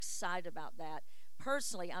excited about that.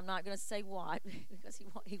 Personally, I'm not going to say what because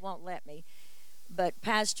he won't let me. But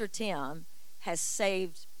Pastor Tim has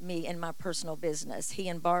saved me in my personal business. He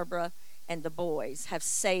and Barbara and the boys have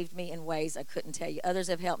saved me in ways I couldn't tell you. Others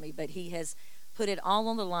have helped me, but he has put it all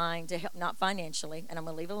on the line to help, not financially, and I'm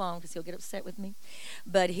going to leave it alone because he'll get upset with me.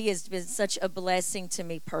 But he has been such a blessing to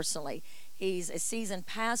me personally. He's a seasoned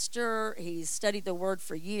pastor. He's studied the Word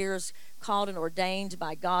for years, called and ordained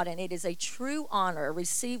by God, and it is a true honor.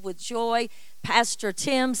 Receive with joy Pastor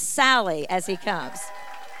Tim Sally as he comes.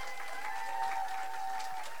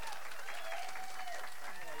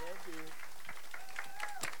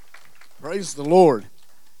 Praise the Lord.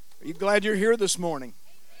 Are you glad you're here this morning?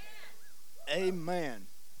 Amen.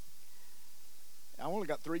 I only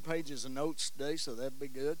got 3 pages of notes today, so that'd be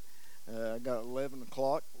good. I got 11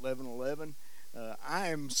 o'clock, 11:11. I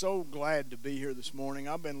am so glad to be here this morning.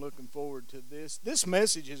 I've been looking forward to this. This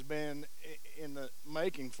message has been in the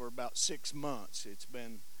making for about 6 months. It's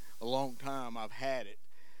been a long time I've had it.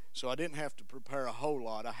 So I didn't have to prepare a whole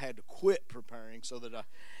lot. I had to quit preparing so that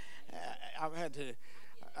I've had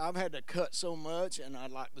to cut so much, and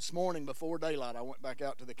like this morning before daylight, I went back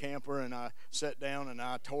out to the camper and I sat down and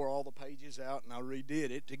I tore all the pages out and I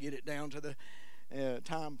redid it to get it down to the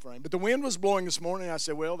time frame. But the wind was blowing this morning. I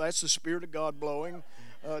said, well, that's the Spirit of God blowing.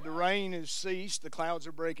 The rain has ceased. The clouds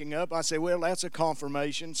are breaking up. I said, well, that's a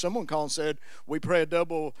confirmation. Someone called and said, we pray a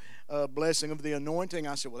double blessing of the anointing.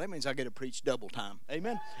 I said, well, that means I get to preach double time.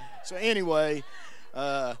 Amen. So anyway,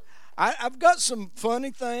 I've got some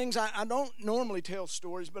funny things. I don't normally tell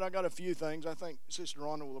stories, but I got a few things. I think Sister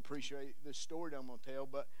Rhonda will appreciate this story that I'm going to tell.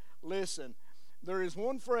 But listen, there is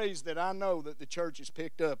one phrase that I know that the church has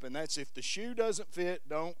picked up, and that's if the shoe doesn't fit,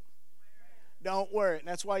 don't wear it. And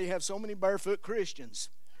that's why you have so many barefoot Christians.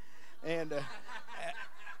 And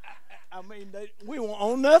I mean, we won't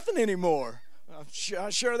own nothing anymore. I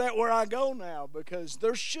share that where I go now, because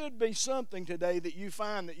there should be something today that you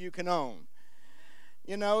find that you can own.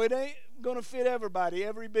 You know, it ain't going to fit everybody,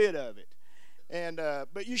 every bit of it. And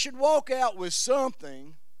but you should walk out with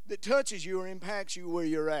something that touches you or impacts you where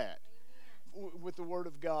you're at with the Word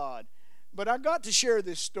of God. But I got to share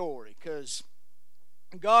this story because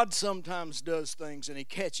God sometimes does things and He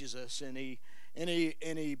catches us and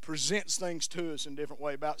He presents things to us in a different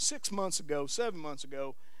way. About 7 months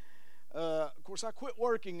ago, of course, I quit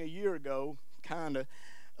working a year ago, kind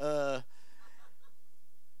of.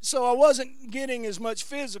 So I wasn't getting as much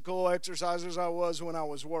physical exercise as I was when I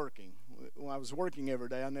was working. When I was working every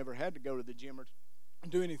day, I never had to go to the gym or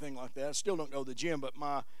do anything like that. I still don't go to the gym, but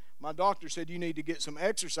my doctor said you need to get some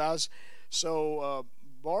exercise. So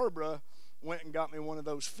Barbara went and got me one of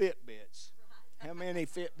those Fitbits. How many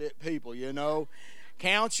Fitbit people, you know?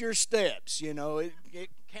 Counts your steps, you know. It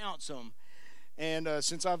counts them. And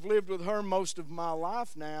since I've lived with her most of my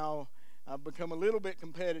life now, I've become a little bit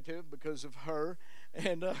competitive because of her.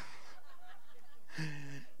 And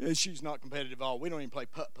she's not competitive at all. We don't even play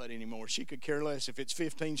putt-putt anymore. She could care less. If it's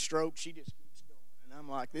 15 strokes, she just keeps going. And I'm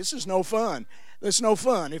like, this is no fun. This is no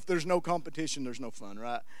fun. If there's no competition, there's no fun,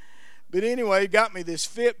 right? But anyway, got me this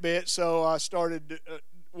Fitbit, so I started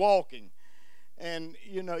walking. And,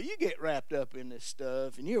 you know, you get wrapped up in this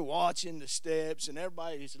stuff, and you're watching the steps, and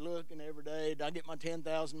everybody's looking every day. Did I get my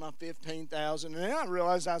 10,000, my 15,000? And then I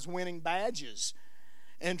realized I was winning badges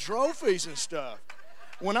and trophies and stuff.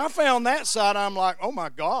 When I found that side, I'm like, oh my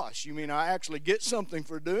gosh, you mean I actually get something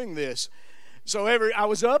for doing this? So I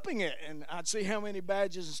was upping it, and I'd see how many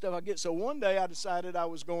badges and stuff I get. So one day I decided I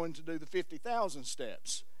was going to do the 50,000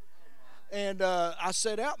 steps. And I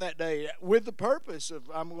set out that day with the purpose of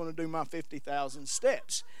I'm going to do my 50,000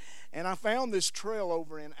 steps. And I found this trail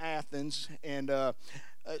over in Athens and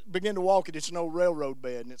began to walk it. It's an old railroad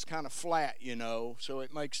bed, and it's kind of flat, you know, so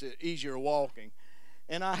it makes it easier walking.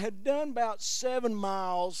 And I had done about 7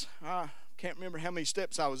 miles. I can't remember how many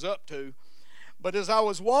steps I was up to. But as I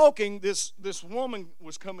was walking, this woman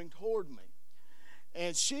was coming toward me.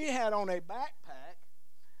 And she had on a backpack.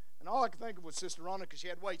 And all I could think of was Sister Rhonda because she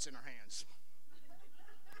had weights in her hands.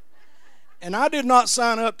 And I did not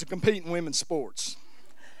sign up to compete in women's sports.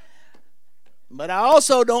 But I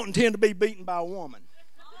also don't intend to be beaten by a woman.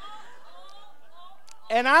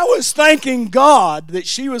 And I was thanking God that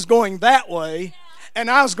she was going that way. And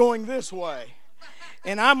I was going this way.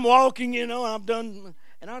 And I'm walking, you know,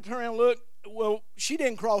 and I turn around and look. Well, she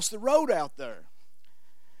didn't cross the road out there.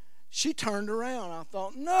 She turned around. I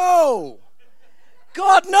thought, no.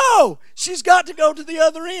 God, no. She's got to go to the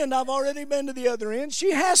other end. I've already been to the other end.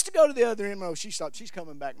 She has to go to the other end. No, she stopped. She's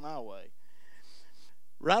coming back my way.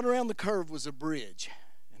 Right around the curve was a bridge.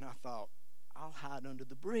 And I thought, I'll hide under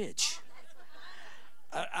the bridge.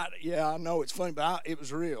 Yeah, I know it's funny, but it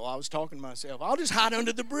was real. I was talking to myself. I'll just hide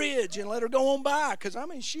under the bridge and let her go on by, because, I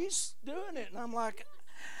mean, she's doing it. And I'm like,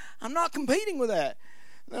 I'm not competing with that.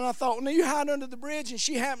 And then I thought, when you hide under the bridge and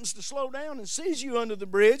she happens to slow down and sees you under the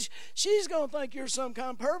bridge, she's going to think you're some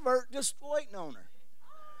kind of pervert just waiting on her.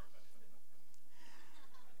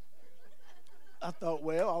 I thought,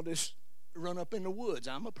 well, I'll just run up in the woods.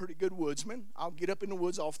 I'm a pretty good woodsman. I'll get up in the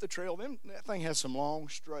woods off the trail. That thing has some long,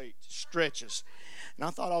 straight stretches. And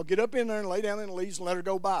I thought, I'll get up in there and lay down in the leaves and let her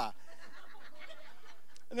go by.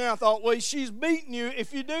 And then I thought, well, she's beating you.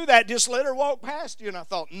 If you do that, just let her walk past you. And I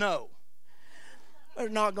thought, no, that's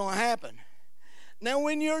not going to happen. Now,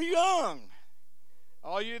 when you're young,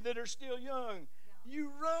 all you that are still young,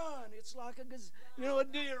 you run. It's like a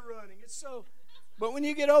deer running. It's so. But when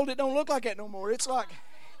you get old, it don't look like that no more. It's like,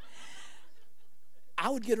 I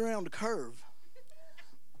would get around the curve.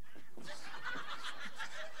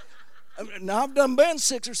 Now, I've been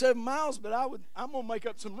 6 or 7 miles, but I'm going to make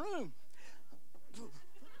up some room.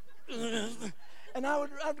 And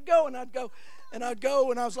I'd go, and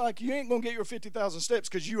I was like, you ain't going to get your 50,000 steps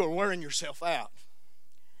because you are wearing yourself out.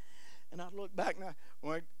 And I'd look back, and I'd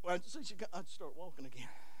start walking again.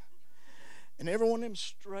 And every one of them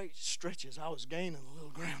straight stretches, I was gaining a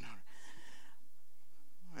little ground on her.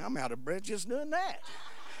 I'm out of breath just doing that.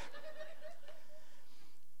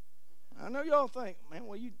 I know y'all think, man,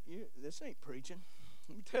 well, you this ain't preaching.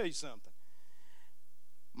 Let me tell you something.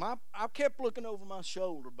 I kept looking over my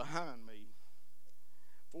shoulder behind me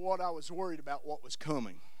for what I was worried about, what was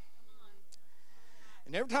coming.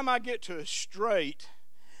 And every time I get to a straight,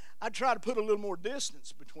 I try to put a little more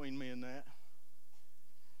distance between me and that.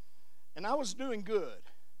 And I was doing good.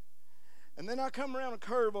 And then I come around a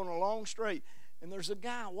curve on a long straight, and there's a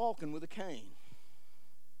guy walking with a cane,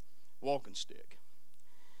 walking stick.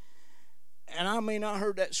 And I mean, I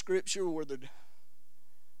heard that scripture where the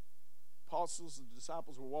apostles, the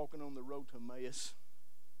disciples were walking on the road to Emmaus.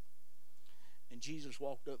 And Jesus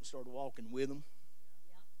walked up and started walking with them.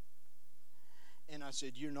 And I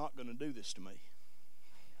said, you're not going to do this to me.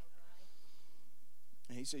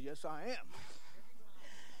 And he said, yes, I am.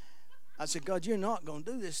 I said, God, you're not going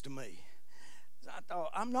to do this to me. I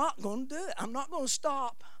thought, I'm not going to do it. I'm not going to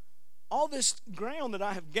stop. All this ground that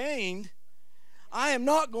I have gained, I am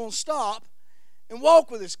not going to stop and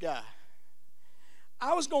walk with this guy.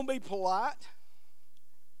 I was going to be polite,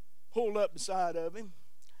 pulled up beside of him.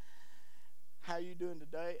 How you doing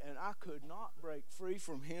today? And I could not break free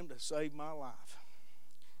from him to save my life.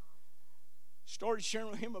 Started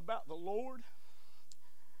sharing with him about the Lord.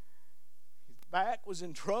 His back was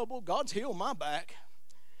in trouble. God's healed my back.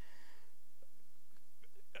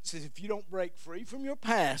 It says if you don't break free from your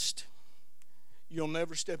past, you'll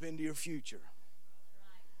never step into your future.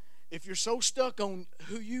 If you're so stuck on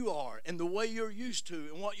who you are and the way you're used to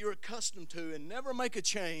and what you're accustomed to and never make a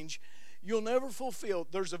change, you'll never fulfill.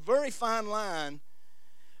 There's a very fine line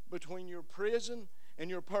between your prison and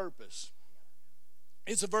your purpose.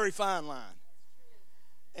 It's a very fine line.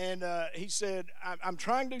 And he said, I'm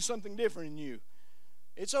trying to do something different in you.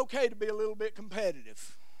 It's okay to be a little bit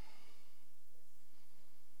competitive.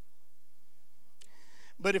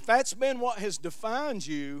 But if that's been what has defined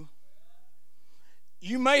you,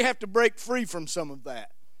 you may have to break free from some of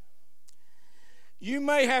that. You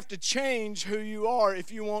may have to change who you are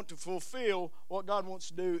if you want to fulfill what God wants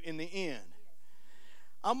to do in the end.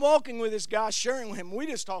 I'm walking with this guy, sharing with him. We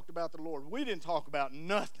just talked about the Lord. We didn't talk about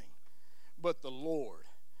nothing but the Lord.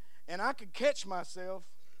 And I could catch myself.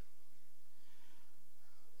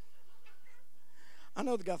 I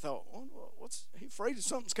know the guy thought, what's he afraid of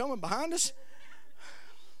something's coming behind us?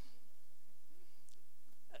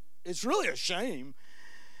 It's really a shame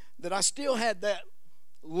that I still had that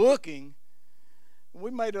looking.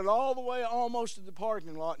 We made it all the way almost to the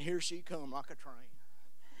parking lot, and here she come like a train.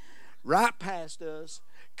 Right past us,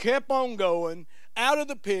 kept on going, out of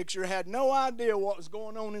the picture, had no idea what was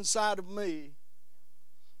going on inside of me.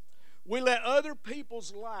 We let other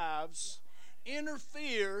people's lives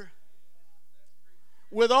interfere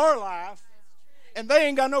with our life, and they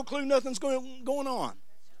ain't got no clue nothing's going on.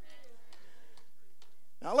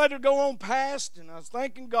 I let her go on past, and I was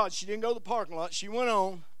thanking God she didn't go to the parking lot. She went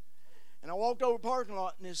on, and I walked over to the parking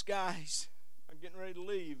lot, and this guy's getting ready to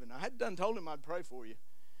leave. And I had done told him I'd pray for you.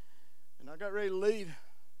 And I got ready to leave.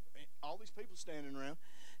 All these people standing around.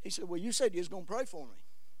 He said, well, you said you was going to pray for me.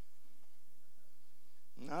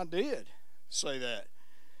 And I did say that.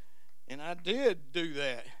 And I did do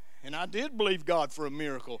that. And I did believe God for a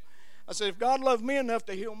miracle. I said, if God loved me enough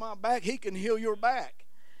to heal my back, He can heal your back.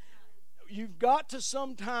 You've got to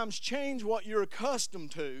sometimes change what you're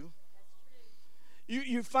accustomed to.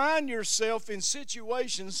 You find yourself in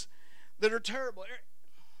situations that are terrible.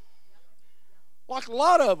 Like a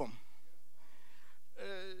lot of them.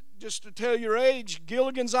 Just to tell your age,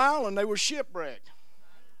 Gilligan's Island, they were shipwrecked.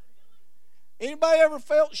 Anybody ever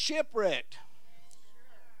felt shipwrecked?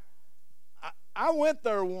 I went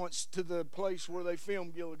there once to the place where they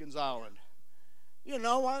filmed Gilligan's Island. You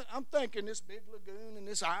know, I'm thinking this big lagoon and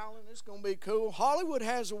this island, it's going to be cool. Hollywood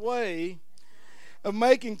has a way of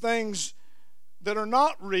making things that are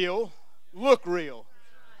not real look real.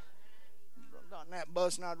 I got in that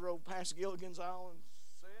bus and I drove past Gilligan's Island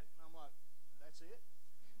set, and I'm like, that's it?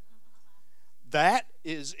 That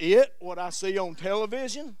is it, what I see on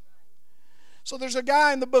television? So there's a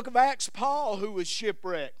guy in the book of Acts, Paul, who was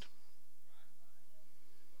shipwrecked.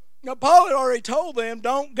 Now, Paul had already told them,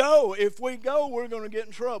 don't go. If we go, we're going to get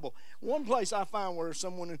in trouble. One place I found where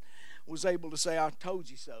someone was able to say, I told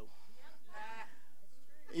you so.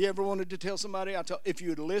 You ever wanted to tell somebody, if you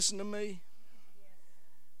had listened to me?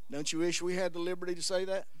 Don't you wish we had the liberty to say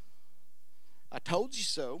that? I told you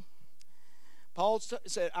so. Paul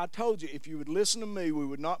said, I told you, if you would listen to me, we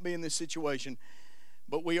would not be in this situation.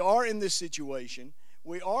 But we are in this situation.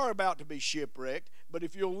 We are about to be shipwrecked, but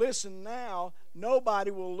if you'll listen now, nobody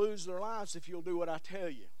will lose their lives if you'll do what I tell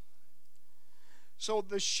you. So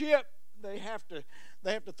the ship, they have to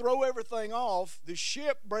throw everything off. The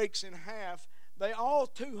ship breaks in half. They all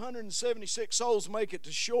 276 souls make it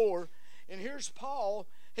to shore. And here's Paul.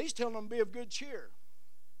 He's telling them, be of good cheer.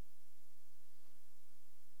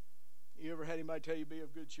 You ever had anybody tell you be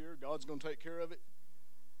of good cheer? God's going to take care of it.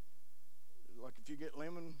 Like if you get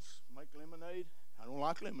lemons, make lemonade. I don't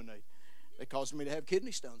like lemonade. They caused me to have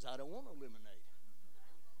kidney stones. I don't want no lemonade.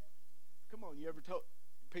 Come on, you ever told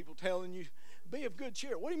people telling you, be of good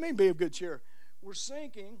cheer? What do you mean be of good cheer? We're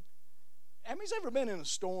sinking. How many's ever been in a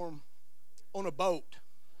storm on a boat?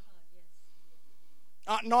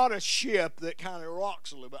 Not a ship that kind of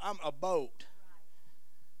rocks a little bit. I'm a boat.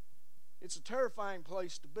 It's a terrifying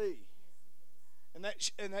place to be. And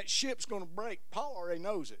that ship's going to break. Paul already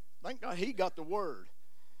knows it. Thank God he got the word.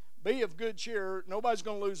 Be of good cheer. Nobody's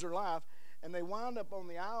going to lose their life. And they wind up on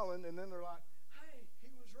the island, and then they're like, hey, he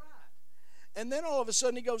was right. And then all of a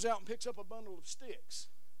sudden he goes out and picks up a bundle of sticks.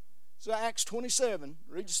 So Acts 27,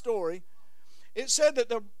 read the story. It said that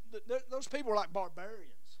those people were like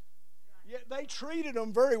barbarians. Yet they treated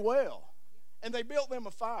them very well. And they built them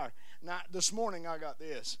a fire. Now, this morning I got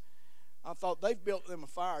this. I thought they've built them a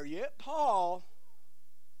fire. Yet Paul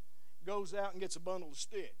goes out and gets a bundle of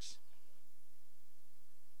sticks.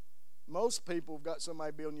 Most people have got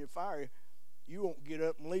somebody building you a fire. You won't get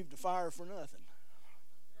up and leave the fire for nothing.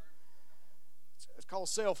 It's called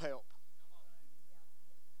self-help.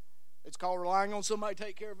 It's called relying on somebody to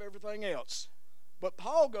take care of everything else. But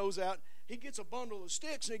Paul goes out, he gets a bundle of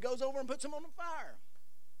sticks, and he goes over and puts them on the fire.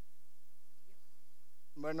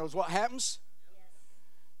 Everybody knows what happens?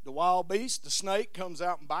 The wild beast, the snake, comes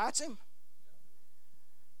out and bites him.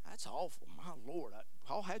 That's awful. My Lord.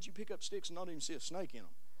 Paul, how'd you pick up sticks and not even see a snake in them?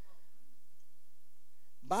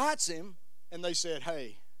 Bites him, and they said,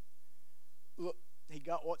 hey, look, he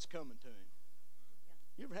got what's coming to him.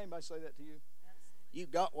 You ever had anybody say that to you? You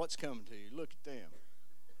got what's coming to you. Look at them.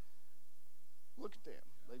 Look at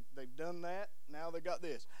them. They've done that. Now they got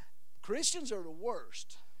this. Christians are the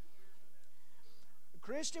worst.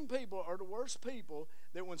 Christian people are the worst people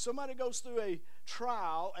that when somebody goes through a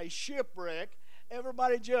trial, a shipwreck,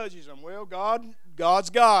 everybody judges them. Well, God's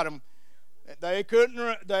got them.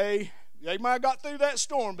 They might have got through that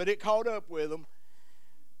storm, but it caught up with them.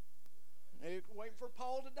 They're waiting for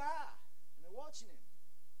Paul to die, and they're watching him.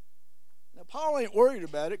 Now, Paul ain't worried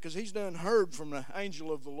about it because he's done heard from the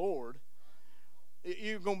angel of the Lord.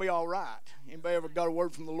 You're going to be all right. Anybody ever got a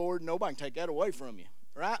word from the Lord? Nobody can take that away from you,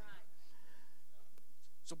 right?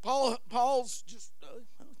 So Paul's just,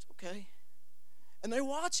 it's okay. And they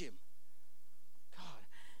watch him. God,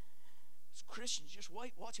 these Christians just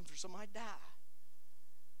watching for somebody to die.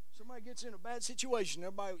 Somebody gets in a bad situation,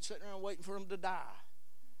 everybody's sitting around waiting for him to die.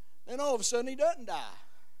 Then all of a sudden he doesn't die.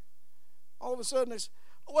 All of a sudden it's,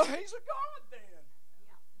 well, he's a God then.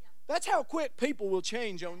 That's how quick people will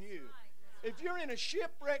change on you. If you're in a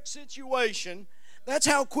shipwreck situation, that's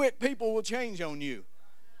how quick people will change on you.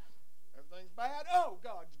 Everything's bad. Oh,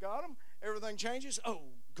 God's got them. Everything changes. Oh,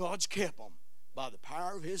 God's kept them by the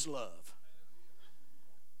power of His love.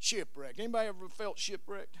 Shipwrecked. Anybody ever felt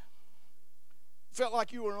shipwrecked? Felt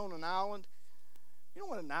like you were on an island? You know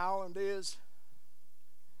what an island is?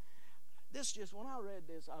 When I read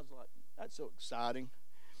this, I was like, that's so exciting.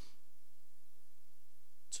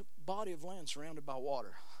 It's a body of land surrounded by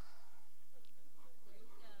water.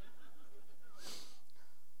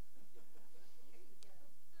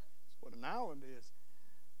 an island is.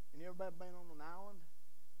 And you ever been on an island?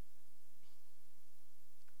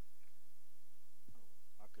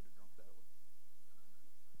 Oh, I could have drunk that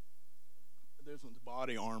one. This one's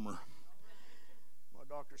body armor. My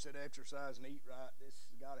doctor said exercise and eat right. This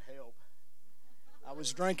has got to help. I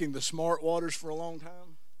was drinking the Smart Waters for a long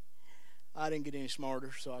time. I didn't get any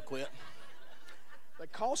smarter, so I quit. They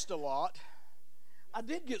cost a lot. I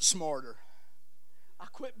did get smarter. I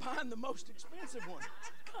quit buying the most expensive one.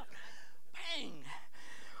 Bang!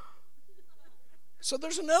 So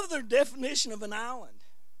there's another definition of an island.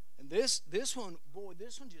 And this one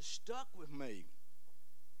just stuck with me.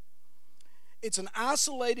 It's an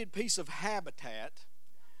isolated piece of habitat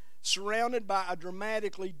surrounded by a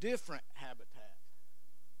dramatically different habitat.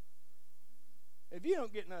 If you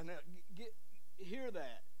don't get nothing else, hear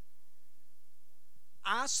that.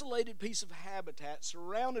 Isolated piece of habitat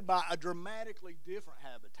surrounded by a dramatically different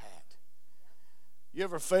habitat. You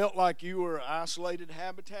ever felt like you were an isolated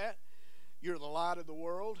habitat? You're the light of the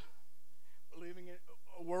world, living in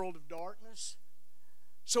a world of darkness.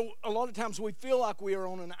 So a lot of times we feel like we are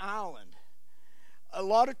on an island. A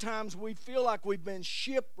lot of times we feel like we've been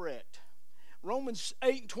shipwrecked. Romans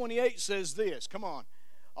 8:28 says this. Come on.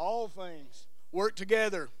 All things work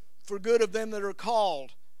together for good of them that are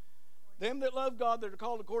called. Them that love God, that are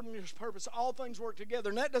called according to His purpose. All things work together.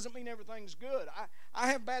 And that doesn't mean everything's good. I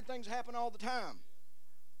have bad things happen all the time.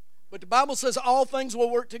 But the Bible says all things will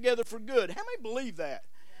work together for good. How many believe that?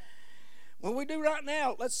 When we do right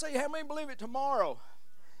now, let's see how many believe it tomorrow.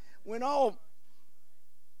 When all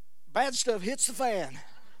bad stuff hits the fan.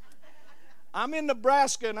 I'm in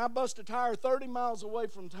Nebraska and I bust a tire 30 miles away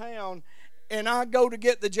from town and I go to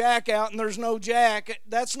get the jack out and there's no jack.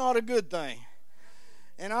 That's not a good thing.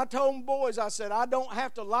 And I told them boys, I said, I don't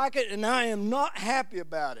have to like it and I am not happy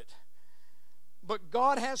about it. But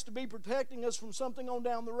God has to be protecting us from something on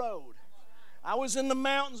down the road. I was in the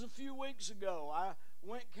mountains a few weeks ago. I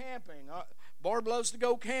went camping. Barb loves to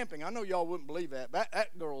go camping. I know y'all wouldn't believe that.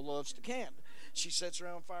 That girl loves to camp. She sits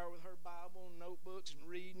around fire with her Bible and notebooks and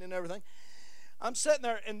reading and everything. I'm sitting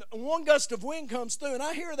there, and one gust of wind comes through, and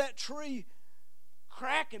I hear that tree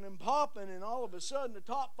cracking and popping, and all of a sudden the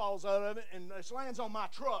top falls out of it, and it lands on my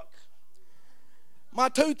truck. My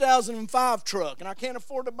 2005 truck, and I can't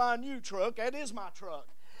afford to buy a new truck. That is my truck.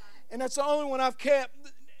 And that's the only one I've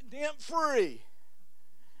kept dent-free.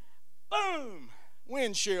 Boom!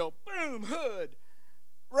 Windshield. Boom! Hood.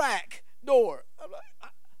 Rack. Door.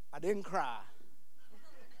 I didn't cry.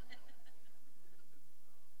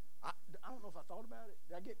 I don't know if I thought about it.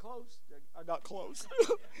 Did I get close? I got close. Oh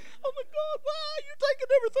my God, why? You're taking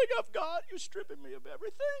everything I've got. You're stripping me of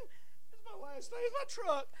everything. It's my last thing. It's my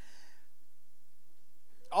truck.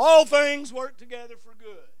 All things work together for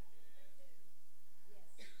good.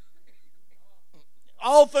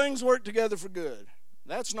 All things work together for good.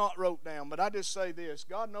 That's not wrote down, but I just say this.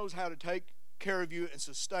 God knows how to take care of you and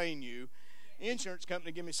sustain you. The insurance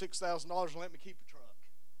company give me $6,000 and let me keep the truck.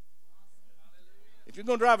 If you're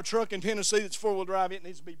going to drive a truck in Tennessee that's four-wheel drive, it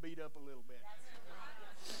needs to be beat up a little bit.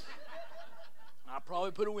 I'll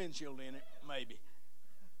probably put a windshield in it, maybe.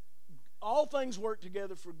 All things work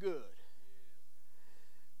together for good.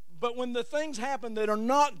 But when the things happen that are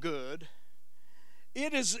not good,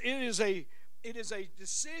 it is a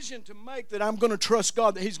decision to make that I'm going to trust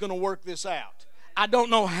God that He's going to work this out. I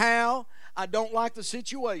don't know how. I don't like the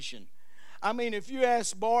situation. I mean, if you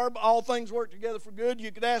ask Barb, all things work together for good,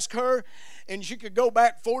 you could ask her, and she could go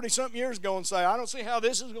back 40-something years ago and say, I don't see how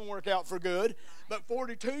this is going to work out for good. But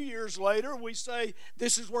 42 years later, we say,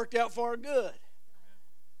 this has worked out for our good.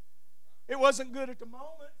 It wasn't good at the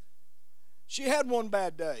moment. She had one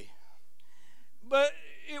bad day. But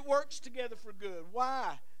it works together for good.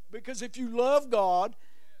 Why? Because if you love God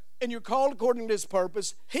and you're called according to His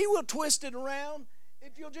purpose, He will twist it around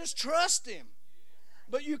if you'll just trust Him.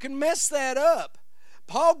 But you can mess that up.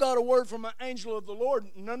 Paul got a word from an angel of the Lord.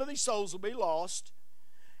 None of these souls will be lost.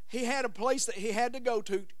 He had a place that he had to go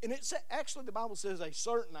to. And it's actually, the Bible says, a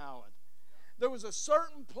certain island. There was a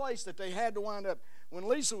certain place that they had to wind up. When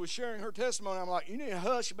Lisa was sharing her testimony, I'm like, you need to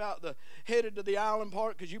hush about the headed to the island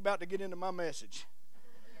part because you're about to get into my message.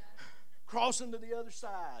 Crossing to the other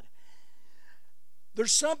side.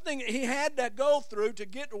 There's something he had to go through to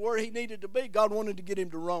get to where he needed to be. God wanted to get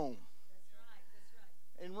him to Rome. That's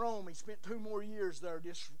right. In Rome, he spent 2 more years there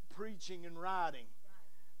just preaching and writing.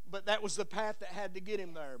 But that was the path that had to get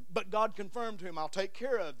him there. But God confirmed to him, I'll take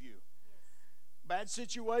care of you. Bad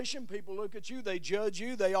situation, people look at you, they judge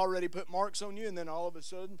you, they already put marks on you, and then all of a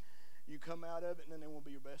sudden you come out of it and then they will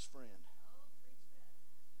be your best friend.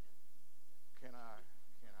 Can I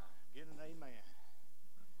get an amen?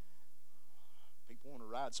 People want to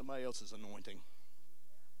ride somebody else's anointing.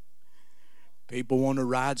 People want to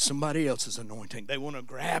ride somebody else's anointing. They want to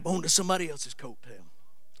grab onto somebody else's coattail.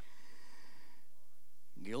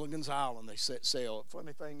 Gilligan's Island, they set sail.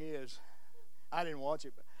 Funny thing is, I didn't watch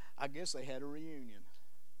it, but I guess they had a reunion.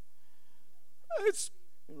 I guess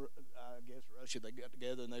Russia, they got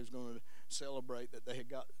together and they was going to celebrate that they had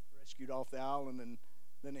got rescued off the island, and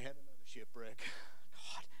then they had another shipwreck.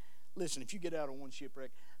 God, listen, if you get out of one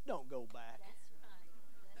shipwreck, don't go back.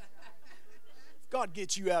 If God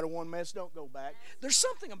gets you out of one mess, don't go back. There's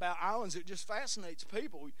something about islands that just fascinates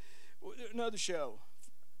people. Another show,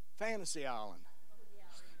 Fantasy Island.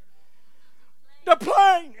 The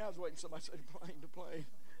plane! I was waiting for somebody to say the plane.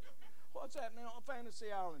 What's happening on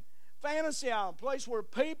Fantasy Island? Fantasy Island, place where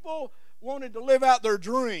people wanted to live out their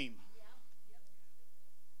dream.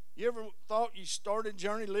 You ever thought you started a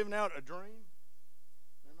journey living out a dream,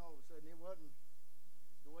 and all of a sudden it wasn't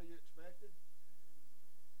the way you expected?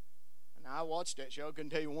 And I watched that show. I couldn't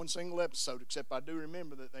tell you one single episode, except I do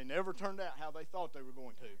remember that they never turned out how they thought they were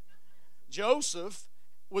going to. Joseph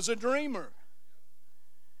was a dreamer.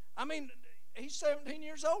 I mean, he's 17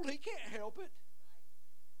 years old. He can't help it.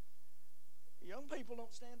 Young people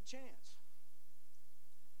don't stand a chance.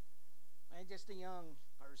 Man, just a young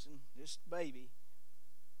person, just a baby.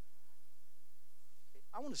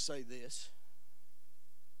 I want to say this.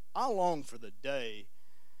 I long for the day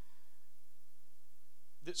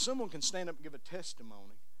that someone can stand up and give a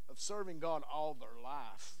testimony of serving God all their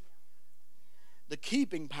life. The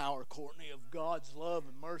keeping power, Courtney, of God's love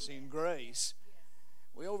and mercy and grace.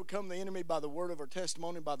 We overcome the enemy by the word of our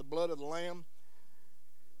testimony, by the blood of the Lamb.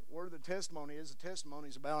 The word of the testimony is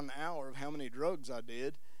about an hour of how many drugs I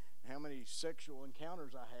did, how many sexual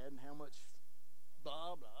encounters I had, and how much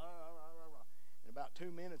blah, blah, blah, blah, blah. In about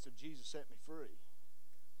 2 minutes of Jesus set me free.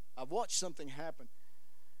 I've watched something happen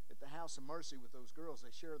at the House of Mercy with those girls.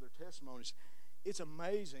 They share their testimonies. It's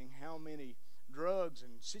amazing how many drugs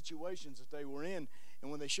and situations that they were in,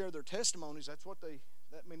 and when they share their testimonies,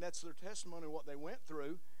 that's their testimony of what they went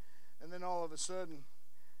through. And then all of a sudden,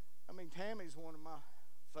 Tammy's one of my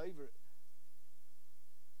favorite.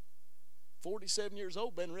 47 years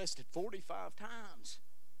old, been arrested 45 times.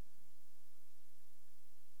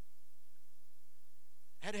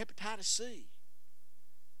 Had hepatitis C.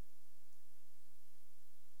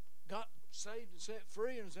 Got saved and set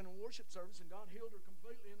free and was in a worship service, and God healed her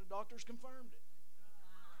completely, and the doctors confirmed it.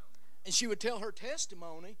 And she would tell her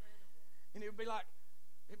testimony, and it would be like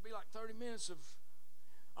 30 minutes of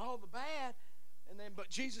all the bad, but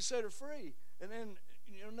Jesus set her free. And then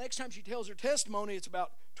next time she tells her testimony, it's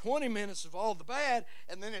about 20 minutes of all the bad,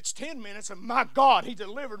 and then it's 10 minutes of, my God, He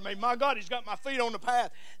delivered me. My God, He's got my feet on the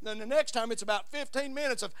path. And then the next time it's about 15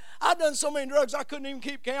 minutes of, I've done so many drugs I couldn't even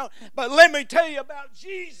keep count, but let me tell you about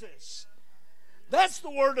Jesus. That's the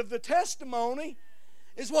word of the testimony,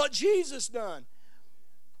 is what Jesus done.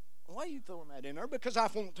 Why are you throwing that in there? Because I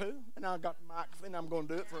want to, and I got the mic, and I'm going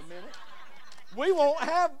to do it for a minute. We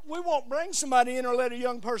won't bring somebody in or let a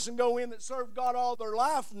young person go in that served God all their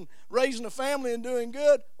life and raising a family and doing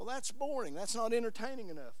good. Well, that's boring. That's not entertaining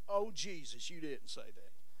enough. Oh, Jesus, you didn't say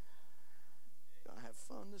that. Gonna have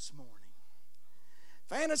fun this morning.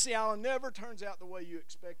 Fantasy Island never turns out the way you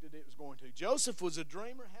expected it was going to. Joseph was a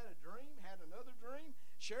dreamer, had a dream, had another dream,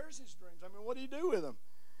 shares his dreams. What do you do with them?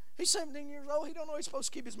 He's 17 years old. He don't know he's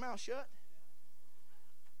supposed to keep his mouth shut.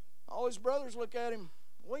 All his brothers look at him.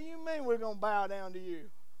 What do you mean we're going to bow down to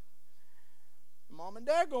you? Mom and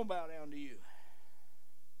Dad going to bow down to you.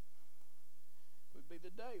 It would be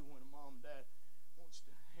the day when Mom and Dad wants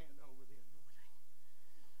to hand over the anointing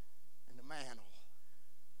and the mantle.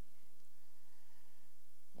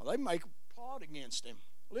 Well, they make a plot against him.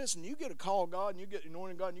 Listen, you get a call of God, and you get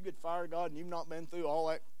anointed God, and you get fire of God, and you've not been through all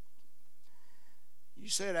that. You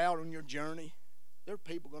set out on your journey, there are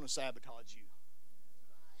people going to sabotage you.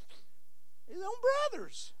 His own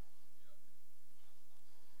brothers.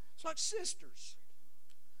 It's like sisters.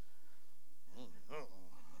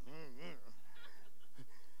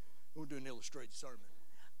 We'll do an illustrated sermon.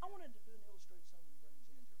 I wanted to do an illustrated sermon with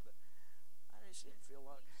Ginger, but I just didn't feel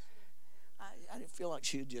like I didn't feel like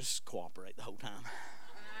she'd just cooperate the whole time.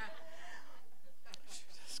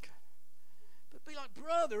 But be like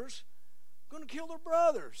brothers going to kill their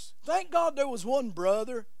brothers. Thank God there was one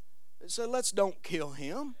brother that said, let's don't kill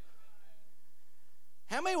him.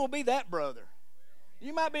 How many will be that brother?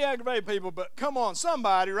 You might be aggravated, people, but come on,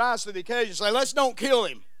 somebody rise to the occasion and say, let's don't kill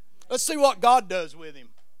him. Let's see what God does with him.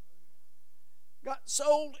 Got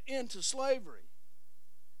sold into slavery.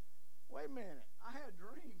 Wait a minute. I had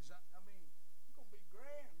dreams. It's going to be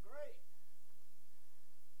great.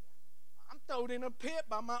 I'm thrown in a pit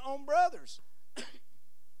by my own brothers.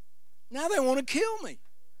 Now they want to kill me.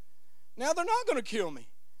 Now they're not going to kill me.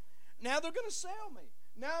 Now they're going to sell me.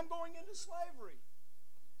 Now I'm going into slavery.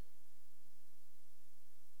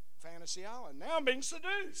 Fantasy Island. Now I'm being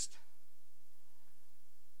seduced.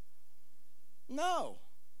 No.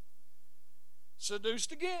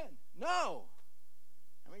 Seduced again. No.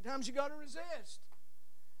 How many times you got to resist?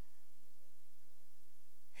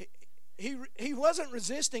 He wasn't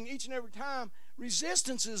resisting each and every time.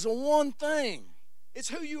 Resistance is a one thing. It's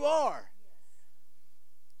who you are.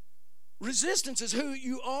 Resistance is who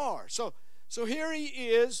you are. So here he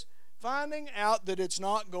is finding out that it's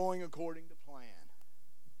not going according to plan.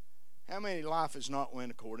 How many life has not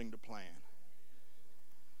went according to plan?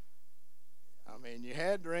 I mean, you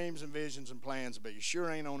had dreams and visions and plans, but you sure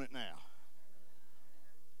ain't on it now.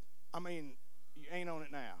 I mean, you ain't on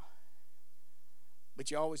it now. But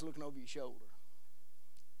you're always looking over your shoulder.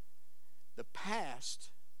 The past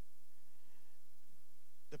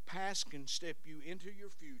can step you into your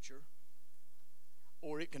future,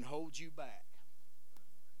 or it can hold you back.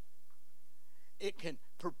 It can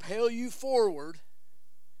propel you forward.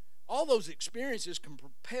 All those experiences can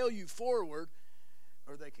propel you forward,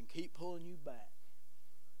 or they can keep pulling you back.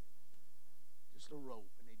 Just a rope,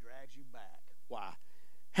 and he drags you back. Why?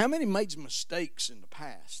 How many made mistakes in the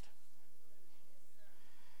past?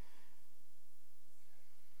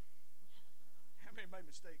 How many made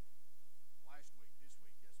mistakes last week, this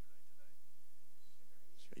week, yesterday,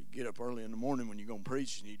 today? So you get up early in the morning when you're going to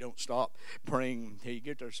preach, and you don't stop praying until you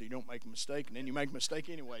get there so you don't make a mistake, and then you make a mistake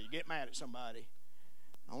anyway. You get mad at somebody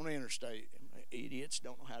on the interstate. Idiots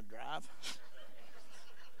don't know how to drive.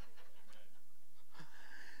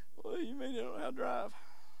 What do you mean they don't know how to drive?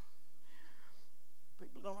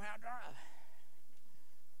 People don't know how to drive.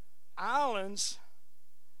 Islands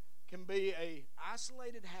can be an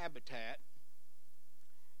isolated habitat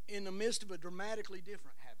in the midst of a dramatically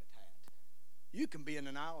different habitat. You can be in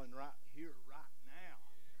an island right here, right now.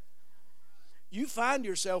 You find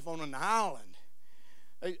yourself on an island.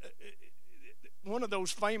 One of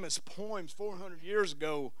those famous poems 400 years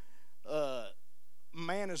ago,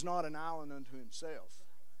 man is not an island unto himself.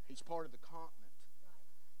 He's part of the continent.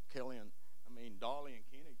 Dolly and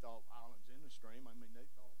Kenny thought islands in the stream. They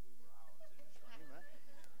thought we were islands in the stream, right?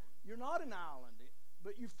 You're not an island,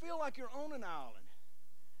 but you feel like you're on an island.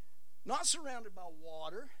 Not surrounded by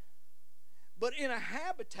water, but in a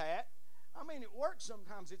habitat. It works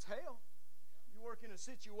sometimes. It's hell. You work in a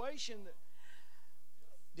situation that...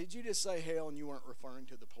 Did you just say hell and you weren't referring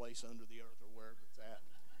to the place under the earth or wherever it's at?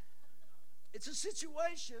 It's a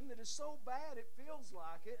situation that is so bad it feels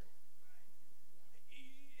like it.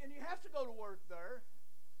 And you have to go to work there.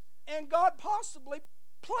 And God possibly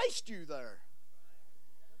placed you there.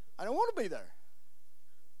 I don't want to be there.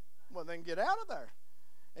 Well, then get out of there.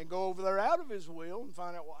 And go over there out of His will and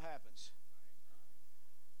find out what happens.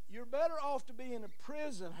 You're better off to be in a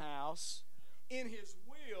prison house in His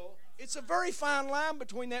will. It's a very fine line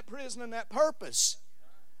between that prison and that purpose.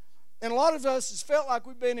 And a lot of us has felt like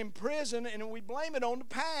we've been in prison and we blame it on the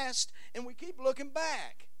past and we keep looking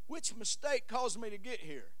back. Which mistake caused me to get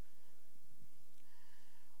here?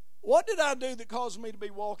 What did I do that caused me to be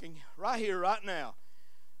walking right here, right now?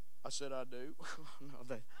 I said I do.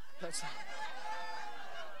 No, that's...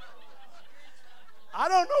 I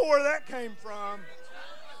don't know where that came from.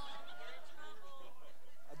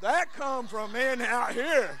 That come from in out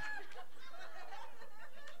here.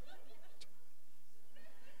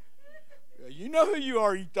 You know who you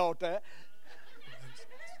are, you thought that.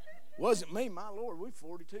 Wasn't me, my Lord. We're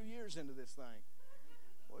 42 years into this thing.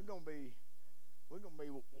 We're gonna be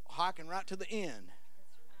hiking right to the end.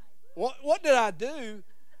 What did I do?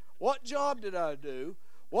 What job did I do?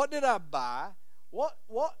 What did I buy? What?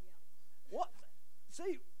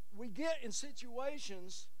 See, we get in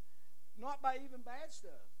situations not by even bad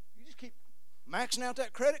stuff. You just keep maxing out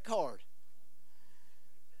that credit card.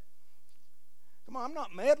 Come on, I'm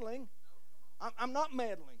not meddling. I'm not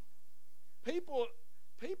meddling. People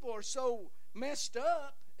are so messed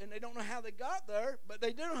up and they don't know how they got there, but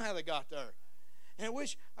they do know how they got there. And I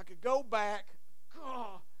wish I could go back.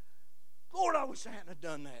 God, Lord, I wish I hadn't have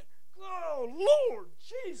done that. Oh, Lord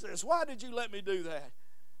Jesus, why did you let me do that?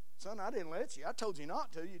 Son, I didn't let you. I told you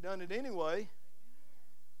not to. You done it anyway.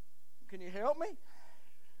 Can you help me?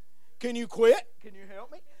 Can you quit? Can you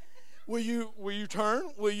help me? Will you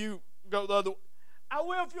turn? Will you go the other way? I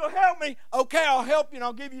will if you'll help me. Okay, I'll help you and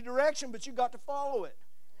I'll give you direction, but you got to follow it.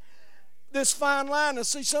 This fine line. To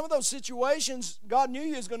see some of those situations, God knew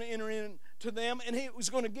you was going to enter into them and He was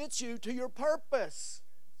going to get you to your purpose.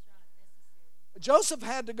 Joseph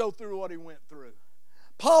had to go through what he went through.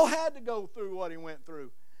 Paul had to go through what he went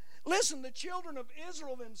through. Listen, the children of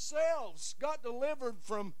Israel themselves got delivered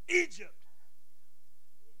from Egypt.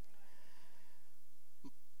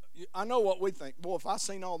 I know what we think. Boy, if I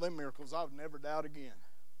seen all them miracles, I would never doubt again.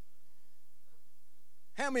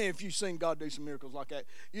 How many of you seen God do some miracles like that?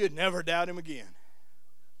 You'd never doubt Him again.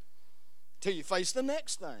 Till you face the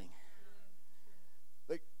next thing.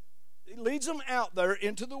 He leads them out there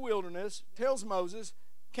into the wilderness, tells Moses,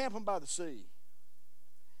 camp them by the sea.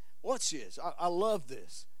 Watch this. I love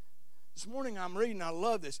this. This morning I'm reading, I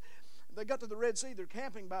love this. They got to the Red Sea, they're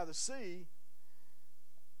camping by the sea.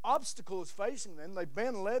 Obstacle is facing them. They've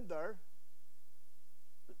been led there.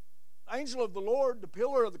 The angel of the Lord, the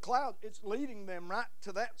pillar of the cloud, it's leading them right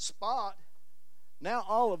to that spot. Now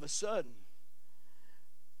all of a sudden,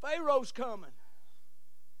 Pharaoh's coming.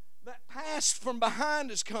 That past from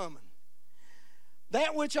behind is coming.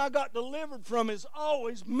 That which I got delivered from is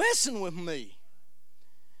always messing with me.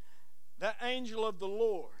 That angel of the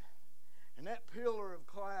Lord and that pillar of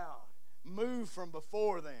cloud moved from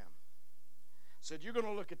before them. Said, you're going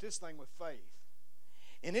to look at this thing with faith.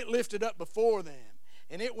 And it lifted up before them.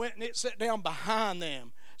 And it went and it sat down behind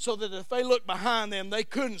them. So that if they looked behind them, they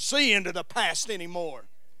couldn't see into the past anymore.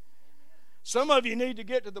 Some of you need to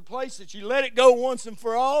get to the place that you let it go once and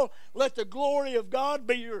for all. Let the glory of God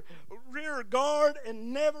be your rear guard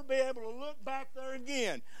and never be able to look back there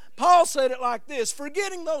again. Paul said it like this,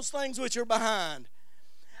 forgetting those things which are behind,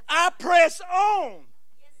 I press on.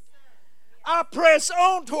 I press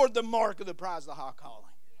on toward the mark of the prize of the high calling.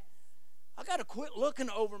 I got to quit looking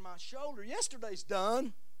over my shoulder. Yesterday's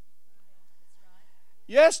done.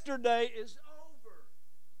 Yesterday is over.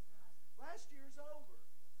 Last year's over.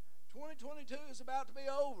 2022 is about to be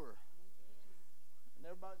over. And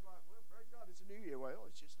everybody's like, well, praise God, it's a new year. Well,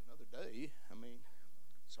 it's just another day. I mean,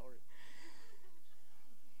 sorry.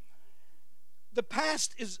 The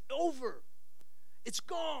past is over. It's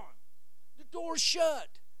gone. The door's shut.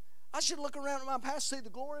 I should look around at my past and see the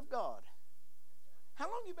glory of God. How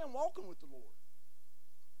long have you been walking with the Lord?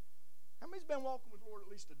 How many's been walking with the Lord at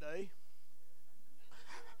least a day?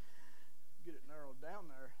 Get it narrowed down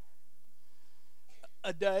there.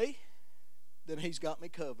 A day, then He's got me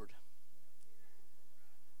covered.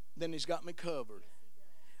 Then He's got me covered.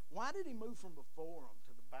 Why did He move from before Him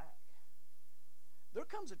to the back? There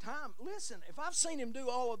comes a time, listen, if I've seen Him do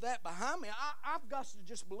all of that behind me, I've got to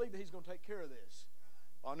just believe that He's going to take care of this.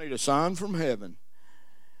 I need a sign from heaven.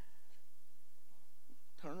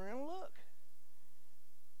 Turn around and look.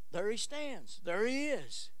 There He stands. There He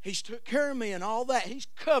is. He's took care of me and all that. He's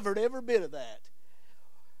covered every bit of that.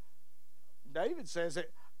 David says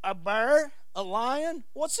it, a bear, a lion,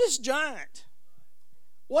 what's this giant?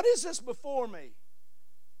 What is this before me?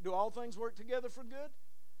 Do all things work together for good?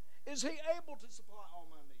 Is He able to supply all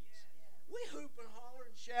my needs? We hoop and holler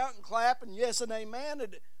and shout and clap and yes and amen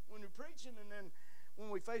and when we're preaching, and then when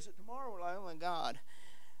we face it tomorrow, we're like, oh my God.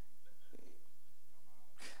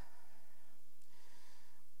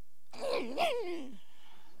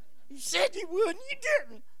 You said you would and you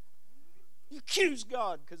didn't. You accused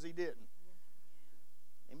God because He didn't.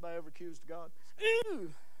 Anybody ever accused God? Ooh.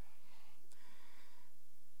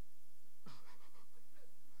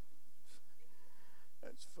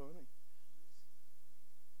 That's funny.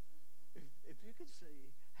 If you could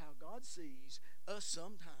see how God sees us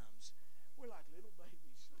sometimes, we're like little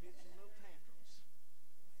babies pitching little tantrums.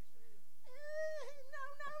 No.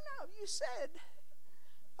 You said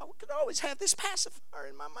I could always have this pacifier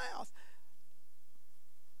in my mouth.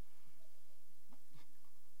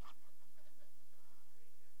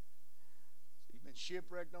 You've been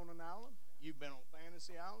shipwrecked on an island. You've been on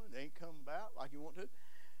Fantasy Island. It ain't come about like you want to.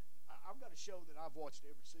 I've got a show that I've watched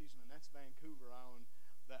every season, and that's Vancouver Island,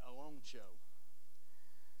 that Alone show.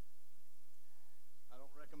 I don't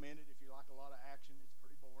recommend it if you like a lot of action. It's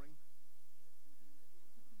pretty boring.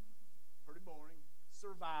 Pretty boring.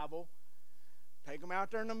 Survival. Take them out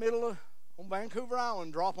there in the middle of on Vancouver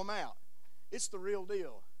Island, drop them out. It's the real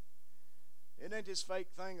deal. It ain't this fake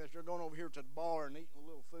thing that they're going over here to the bar and eating a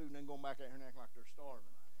little food and then going back out here and acting like they're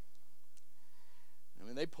starving. I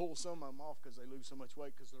mean, they pull some of them off because they lose so much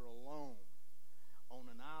weight because they're alone on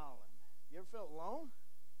an island. You ever felt alone?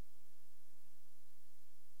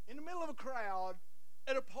 In the middle of a crowd,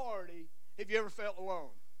 at a party, have you ever felt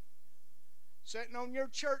alone? Sitting on your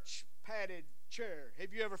church padded chair,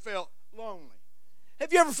 have you ever felt lonely?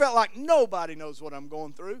 Have you ever felt like nobody knows what I'm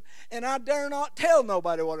going through, and I dare not tell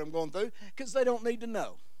nobody what I'm going through because they don't need to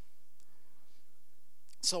know?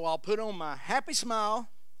 So I'll put on my happy smile.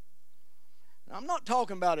 I'm not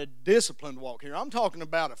talking about a disciplined walk here. I'm talking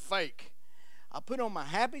about a fake. I put on my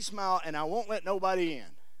happy smile, and I won't let nobody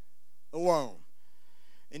in alone.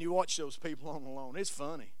 And you watch those people on alone. It's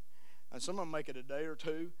funny. And some of them make it a day or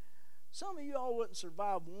two. Some of you all wouldn't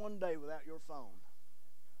survive one day without your phone.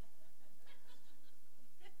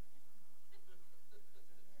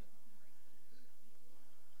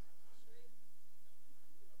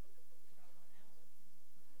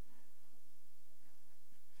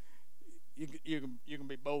 You can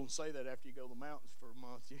be bold and say that after you go to the mountains for a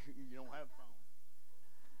month. You don't have a phone.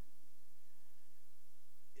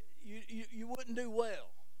 You wouldn't do well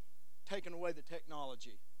taking away the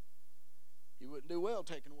technology. You wouldn't do well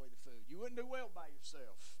taking away the food. You wouldn't do well by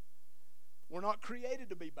yourself. We're not created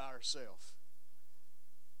to be by ourselves.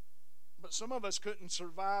 But some of us couldn't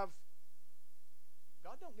survive.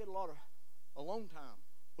 God don't get a lot of alone time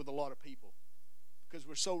with a lot of people because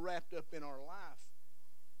we're so wrapped up in our life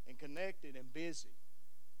and connected and busy.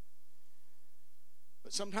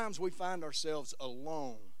 But sometimes we find ourselves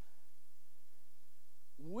alone,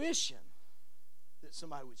 wishing that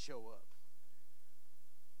somebody would show up.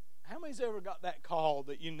 How many's ever got that call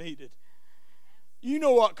that you needed? You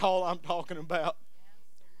know what call I'm talking about.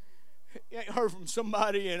 You ain't heard from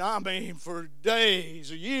somebody, and I mean for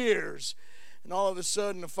days or years, and all of a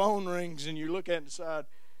sudden the phone rings and you look at it and decide,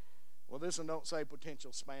 well, this one don't say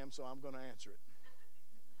potential spam, so I'm going to answer it.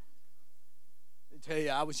 I tell you,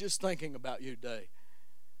 I was just thinking about you today.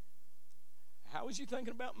 How was you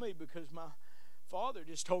thinking about me? Because my father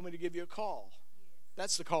just told me to give you a call.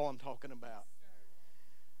 That's the call I'm talking about.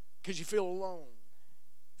 Because you feel alone.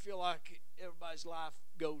 You feel like everybody's life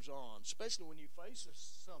goes on, especially when you face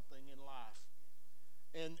something in life.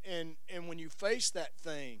 And when you face that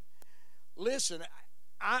thing, listen,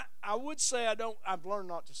 I would say I've learned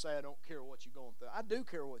not to say I don't care what you're going through. I do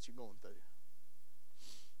care what you're going through.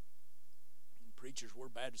 Preachers, we're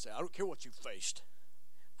bad to say, I don't care what you faced.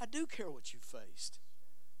 I do care what you faced.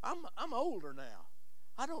 I'm older now.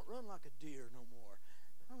 I don't run like a deer no more.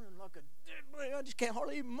 I run like a deer. I just can't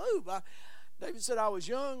hardly even move. David said I was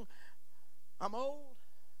young. I'm old.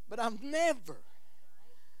 But I've never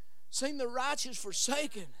seen the righteous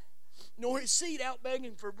forsaken, nor his seed out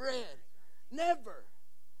begging for bread. Never.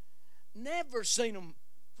 Never seen them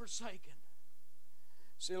forsaken.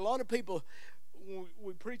 See, a lot of people,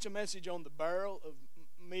 we preach a message on the barrel of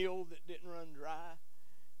meal that didn't run dry,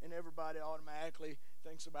 and everybody automatically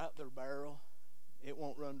thinks about their barrel. It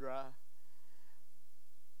won't run dry.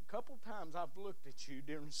 A couple times I've looked at you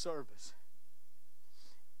during service,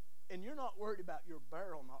 and you're not worried about your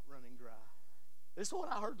barrel not running dry. This is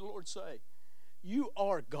what I heard the Lord say. You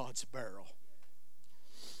are God's barrel.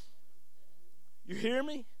 You hear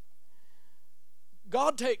me?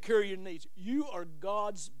 God take care of your needs. You are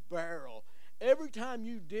God's barrel. Every time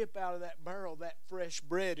you dip out of that barrel, that fresh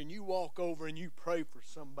bread, and you walk over and you pray for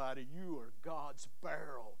somebody, you are God's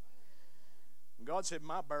barrel. And God said,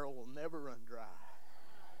 my barrel will never run dry.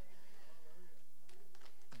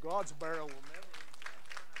 God's barrel will never run dry.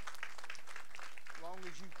 As long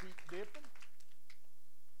as you keep dipping,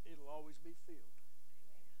 it'll always be filled.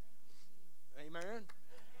 Amen?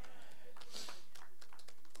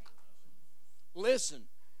 Listen,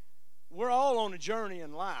 we're all on a journey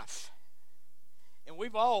in life. And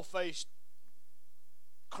we've all faced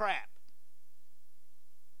crap.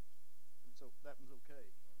 So that was okay.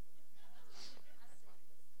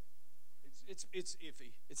 It's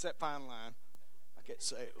iffy. It's that fine line. I can't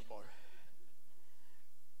say it, Bart.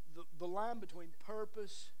 The line between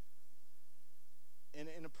purpose and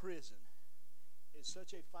in a prison is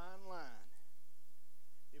such a fine line.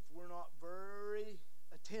 If we're not very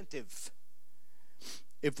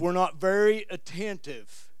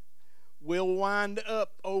attentive, we'll wind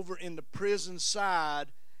up over in the prison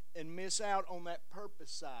side and miss out on that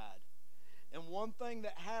purpose side. And one thing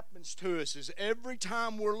that happens to us is every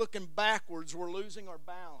time we're looking backwards, we're losing our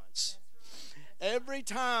balance. Every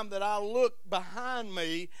time that I look behind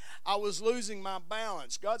me, I was losing my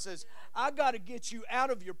balance. God says, I got to get you out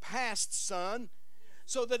of your past, son,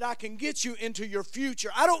 so that I can get you into your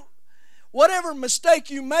future. Whatever mistake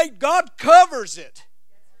you made, God covers it.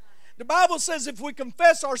 The Bible says if we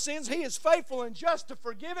confess our sins, He is faithful and just to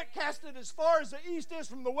forgive it, cast it as far as the east is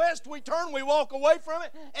from the west. We turn, we walk away from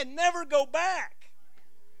it, and never go back.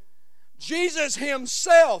 Jesus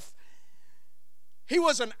Himself, He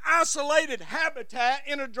was an isolated habitat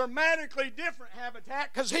in a dramatically different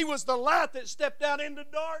habitat because He was the light that stepped out into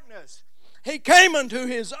darkness. He came unto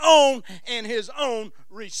His own, and His own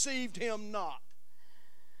received Him not.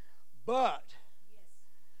 But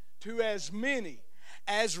to as many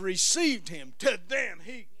as received Him, to them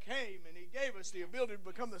He came, and He gave us the ability to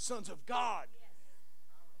become the sons of God.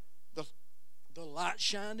 The light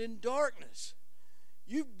shined in darkness,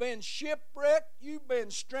 You've been shipwrecked. You've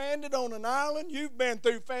been stranded on an island. You've been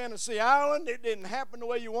through Fantasy Island. It didn't happen the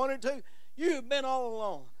way you wanted to. You have been all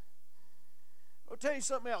alone. I'll tell you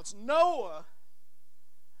something else. Noah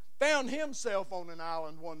found himself on an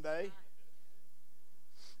island one day.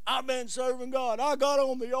 I've been serving God. I got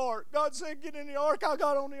on the ark. God said, get in the ark. I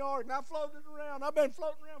got on the ark, and I floated around. I've been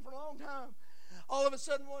floating around for a long time. All of a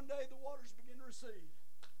sudden, one day, the waters begin to recede.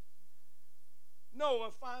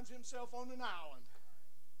 Noah finds himself on an island.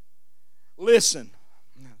 Listen,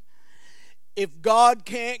 if God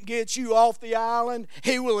can't get you off the island,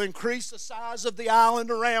 He will increase the size of the island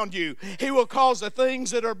around you. He will cause the things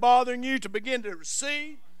that are bothering you to begin to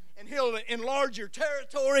recede, and He'll enlarge your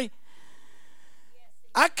territory.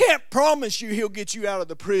 I can't promise you He'll get you out of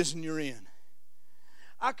the prison you're in.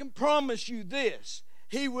 I can promise you this: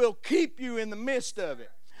 He will keep you in the midst of it.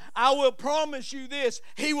 I will promise you this: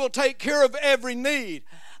 He will take care of every need.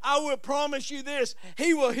 I will promise you this: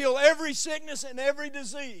 He will heal every sickness and every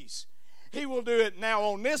disease. He will do it now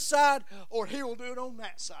on this side, or He will do it on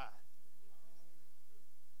that side.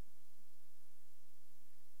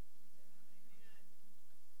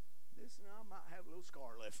 Listen, I might have a little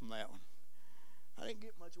scar left from that one. I didn't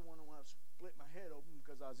get much of one when I split my head open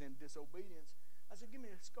because I was in disobedience. I said, give me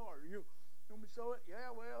a scar. You want me to sew it? Yeah,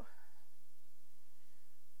 well.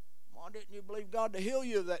 Why didn't you believe God to heal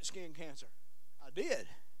you of that skin cancer? I did.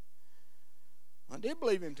 I did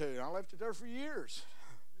believe Him to. And I left it there for years.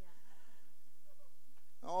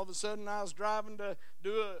 All of a sudden, I was driving to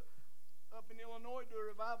up in Illinois, do a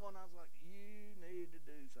revival, and I was like, you need to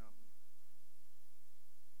do something.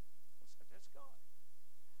 I said, that's God.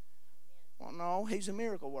 Well, no, He's a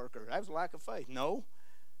miracle worker. That was a lack of faith. No,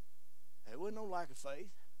 there wasn't no lack of faith.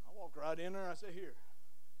 I walked right in there and I said, here,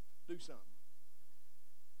 do something.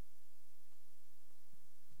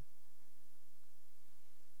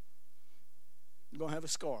 You're going to have a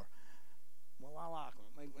scar. Well, I like them.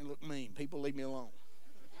 It makes me look mean. People leave me alone.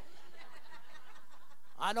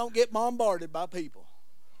 I don't get bombarded by people.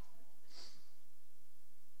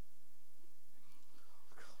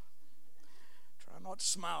 Try not to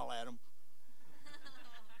smile at them.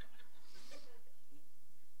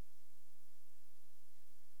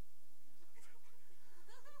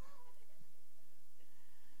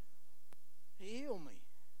 He healed me.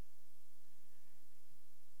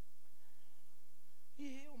 He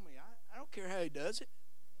healed me. I don't care how He does it.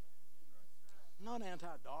 I'm not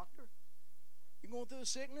anti-doctor. You're going through a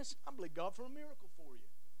sickness, I believe God for a miracle for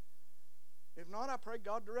you. If not, I pray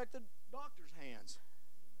God direct the doctor's hands.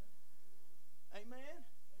 Amen?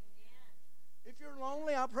 If you're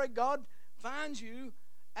lonely, I pray God finds you.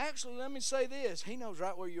 Actually, let me say this. He knows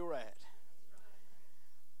right where you're at.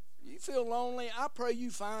 You feel lonely, I pray you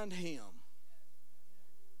find Him.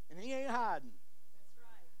 And He ain't hiding.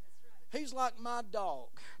 He's like my dog.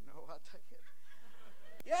 No, I take it.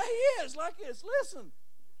 Yeah, He is like this. Listen.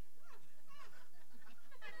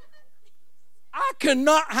 I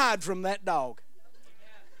cannot hide from that dog.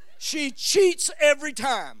 She cheats every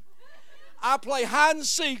time. I play hide and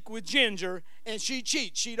seek with Ginger, and she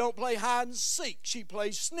cheats. She don't play hide and seek. She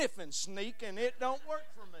plays sniff and sneak, and it don't work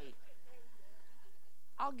for me.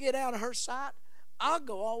 I'll get out of her sight. I'll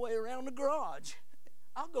go all the way around the garage.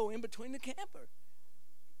 I'll go in between the camper.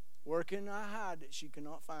 Where can I hide that she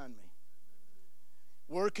cannot find me?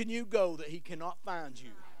 Where can you go that He cannot find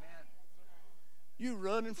you? You're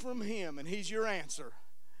running from Him, and He's your answer.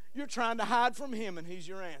 You're trying to hide from Him, and He's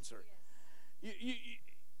your answer.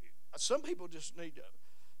 Some people just need to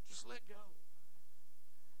just let go.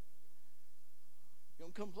 You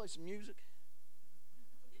want to come play some music?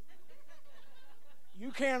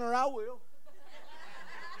 You can or I will.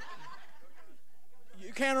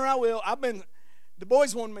 You can or I will. The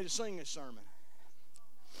boys wanted me to sing this sermon.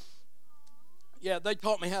 Yeah, they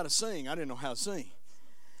taught me how to sing. I didn't know how to sing.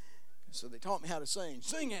 So they taught me how to sing.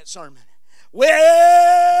 Sing that sermon.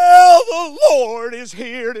 Well, the Lord is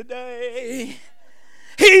here today.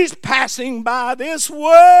 He's passing by this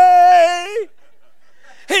way.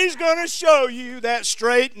 He's going to show you that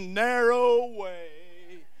straight and narrow way.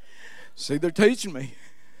 See, they're teaching me.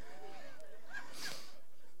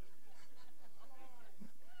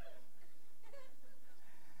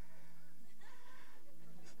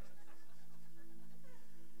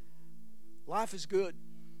 Life is good.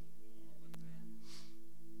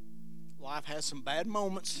 Life has some bad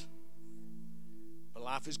moments, but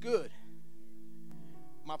life is good.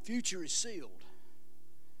 My future is sealed.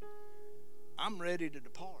 I'm ready to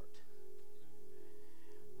depart.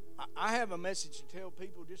 I have a message to tell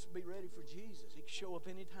people: just to be ready for Jesus. He can show up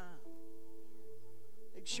any time.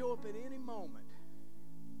 He can show up at any moment.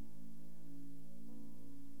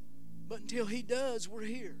 But But until He does, we're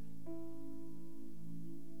here.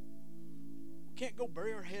 We can't go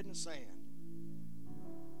bury our head in the sand.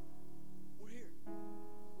 We're here.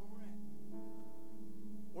 Where we're at.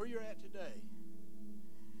 Where you're at today.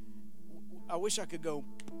 I wish I could go,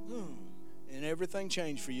 and everything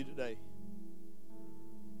changed for you today.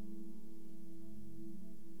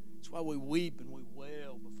 That's why we weep and we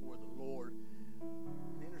wail before the Lord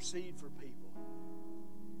and intercede for people.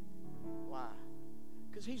 Why?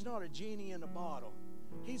 Because He's not a genie in a bottle.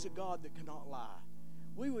 He's a God that cannot lie.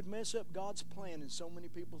 We would mess up God's plan in so many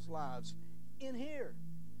people's lives in here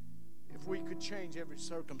if we could change every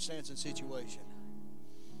circumstance and situation.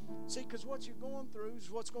 See, because what you're going through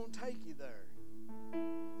is what's going to take you there.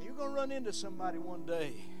 And you're going to run into somebody one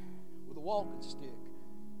day with a walking stick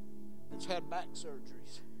that's had back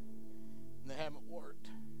surgeries and they haven't worked.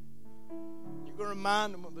 You're going to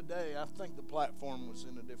remind them of a day. I think the platform was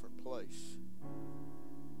in a different place.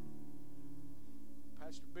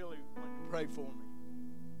 Pastor Billy went to pray for me.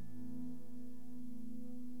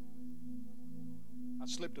 I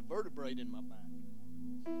slipped a vertebrae in my back.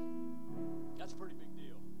 That's a pretty big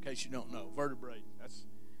deal, in case you don't know. Vertebrae.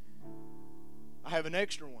 I have an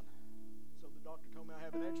extra one. So the doctor told me I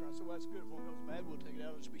have an extra. I said, well, that's good. If one goes bad, we'll take it out.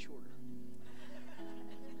 It'll just be shorter.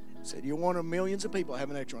 He said, you're one of millions of people that have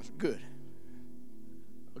an extra one. I said, good.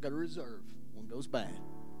 I've got a reserve. One goes bad.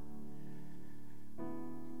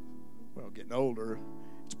 Well, getting older,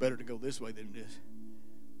 it's better to go this way than this.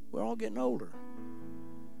 We're all getting older.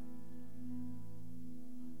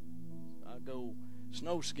 I go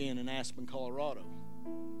snow skiing in Aspen, Colorado.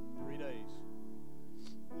 3 days.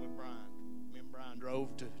 With Brian. Me and Brian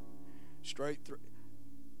drove to straight through.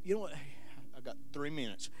 You know what? I got 3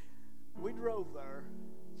 minutes. We drove there.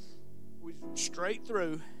 We straight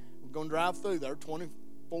through. We're going to drive through there.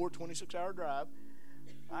 26 hour drive.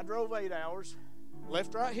 I drove 8 hours.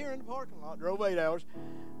 Left right here in the parking lot. Drove 8 hours.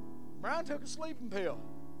 Brian took a sleeping pill.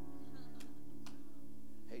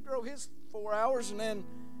 He drove his 4 hours and then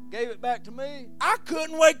gave it back to me. I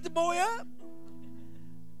couldn't wake the boy up.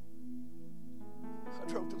 I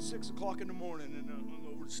drove till 6 o'clock in the morning and hung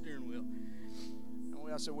over the steering wheel.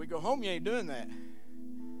 And I said, we go home, you ain't doing that.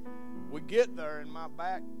 We get there and my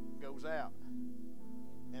back goes out.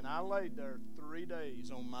 And I laid there 3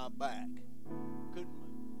 days on my back. Couldn't move.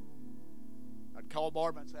 I'd call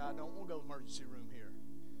Barbara and say, I don't want to go to the emergency room here.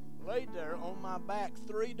 Laid there on my back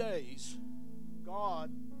 3 days.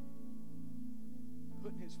 God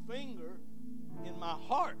putting His finger in my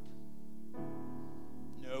heart.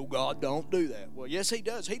 No, God don't do that. Well, yes, He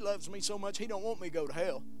does. He loves me so much He don't want me to go to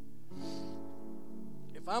hell.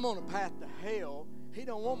 If I'm on a path to hell, He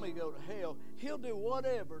don't want me to go to hell. He'll do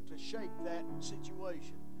whatever to shake that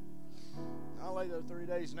situation. I lay there 3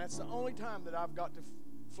 days, and that's the only time that I've got to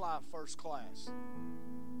fly first class.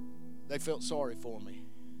 They felt sorry for me.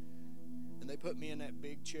 And they put me in that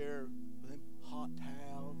big chair with them hot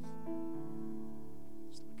towels.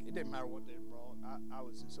 It didn't matter what they brought. I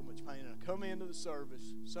was in so much pain. And I come into the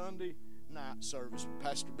service, Sunday night service, with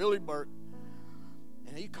Pastor Billy Burke,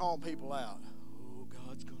 and he called people out. Oh,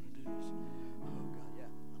 God's going to do this. Oh, God, yeah,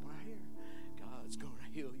 I'm right here. God's going to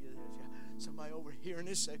heal you. Yeah. Somebody over here in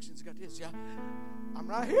this section's got this. Yeah, I'm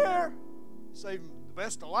right here. Save the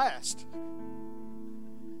best to last.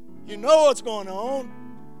 You know what's going on.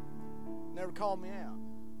 Never called me out.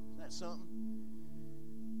 Is that something?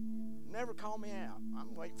 Never call me out.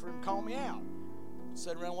 I'm waiting for Him to call me out. I'm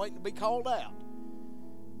sitting around waiting to be called out.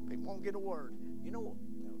 People won't get a word. You know what?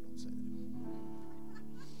 No, don't say that.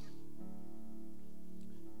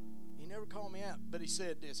 He never called me out, but he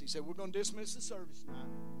said this. He said, we're going to dismiss the service tonight.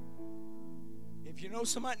 If you know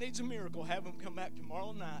somebody needs a miracle, have them come back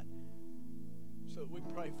tomorrow night so that we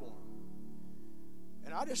can pray for them.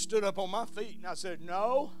 And I just stood up on my feet and I said,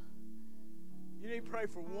 no, you need to pray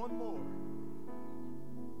for one more.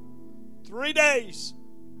 3 days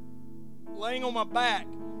laying on my back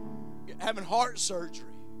having heart surgery.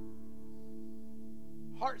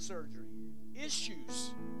 Heart surgery.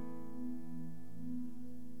 Issues.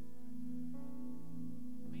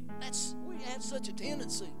 We have such a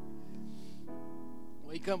tendency.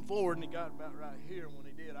 Well, he come forward and he got about right here, and when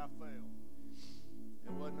he did, I fell.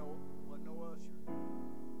 It wasn't no usher.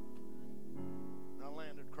 And I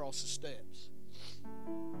landed across the steps.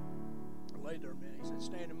 I laid there a minute. He said,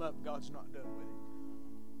 stand him up. God's not done with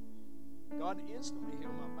it. God instantly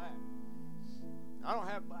healed my back. I don't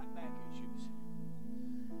have back issues.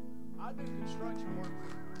 I do construction work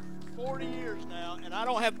for 40 years now, and I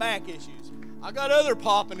don't have back issues. I got other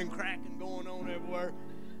popping and cracking going on everywhere,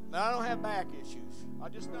 but I don't have back issues. I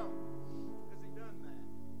just don't, because He done that.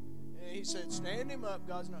 And He said, stand him up.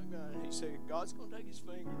 God's not done. He said, God's going to take His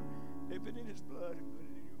finger Dip it in His blood and put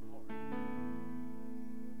it in your heart.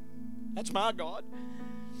 That's my God.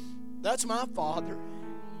 That's my Father.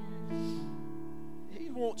 He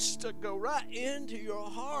wants to go right into your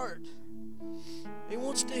heart. He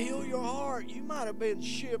wants to heal your heart. You might have been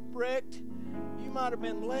shipwrecked. You might have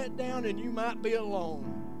been let down, and you might be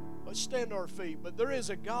alone. Let's stand to our feet. But there is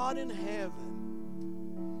a God in heaven.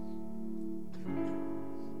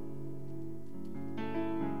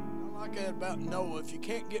 I like that about Noah. If you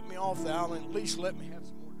can't get me off the island, at least let me have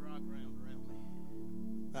some more dry ground around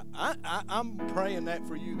me. I'm praying that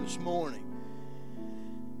for you this morning.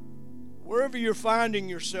 Wherever you're finding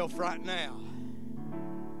yourself right now,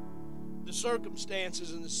 the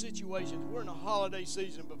circumstances and the situations, we're in a holiday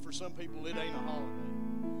season, but for some people it ain't a holiday.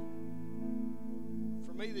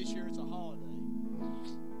 For me this year, it's a holiday.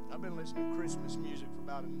 I've been listening to Christmas music for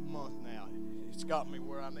about a month now. It's got me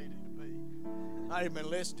where I needed to be. I've been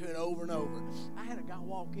listening to it over and over. I had a guy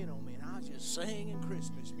walk in on me, and I was just singing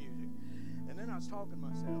Christmas music. And then I was talking to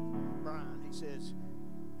myself. Brian, he says,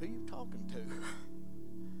 who you talking to?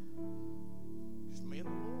 Just me and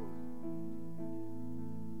the Lord.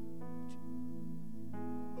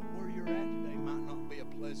 But where you're at today might not be a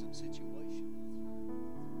pleasant situation.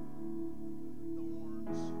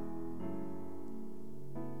 Thorns,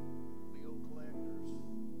 bill collectors,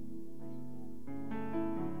 people,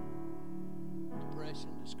 depression,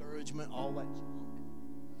 discouragement, all that junk.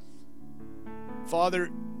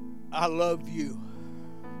 Father, I love you.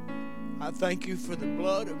 I thank you for the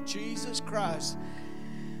blood of Jesus Christ.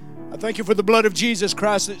 I thank you for the blood of Jesus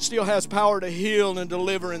Christ that still has power to heal and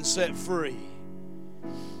deliver and set free.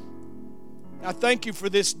 I thank you for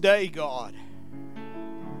this day, God.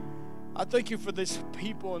 I thank you for this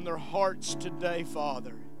people and their hearts today,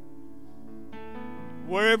 Father.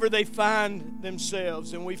 Wherever they find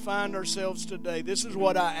themselves, and we find ourselves today, this is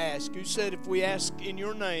what I ask. You said if we ask in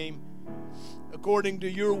your name, according to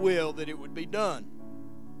your will, that it would be done.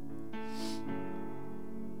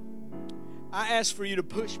 I ask for you to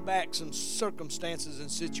push back some circumstances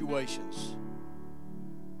and situations.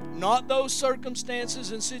 Not those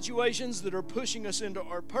circumstances and situations that are pushing us into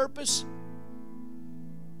our purpose,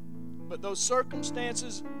 but those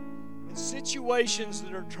circumstances and situations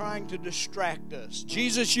that are trying to distract us.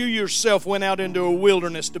 Jesus, you yourself went out into a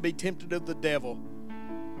wilderness to be tempted of the devil.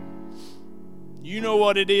 You know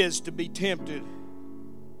what it is to be tempted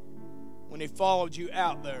when he followed you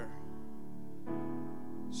out there.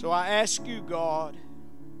 So I ask you, God,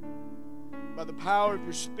 by the power of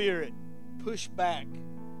your Spirit, push back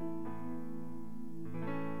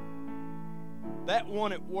that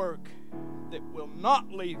one at work that will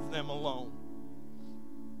not leave them alone.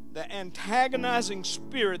 The antagonizing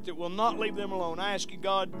spirit that will not leave them alone. I ask you,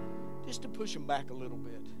 God, just to push them back a little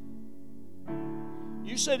bit.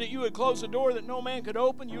 You said that you would close a door that no man could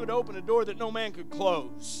open. You would open a door that no man could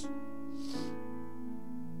close.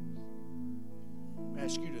 I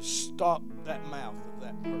ask you to stop that mouth of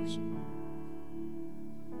that person.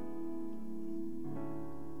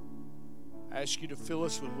 I ask you to fill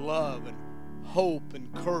us with love and hope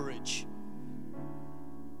and courage.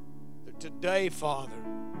 That today, Father,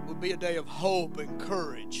 will be a day of hope and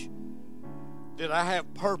courage. That I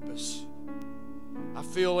have purpose. I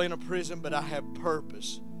feel in a prison, but I have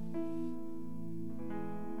purpose.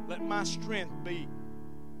 Let my strength be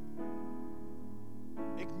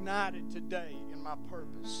ignited today in my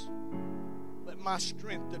purpose. Let my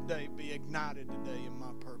strength today be ignited today in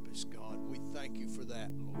my purpose, God. We thank you for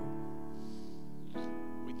that, Lord.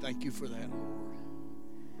 We thank you for that,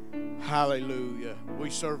 Lord. Hallelujah. We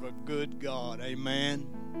serve a good God. Amen.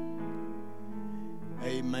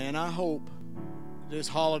 Amen. I hope this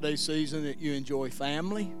holiday season that you enjoy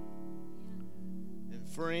family and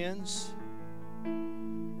friends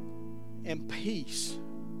and peace.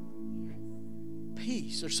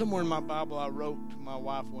 Peace. There's somewhere in my Bible I wrote to my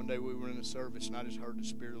wife one day. We were in a service and I just heard the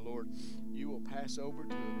Spirit of the Lord. You will pass over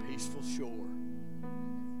to a peaceful shore.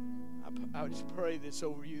 I just pray this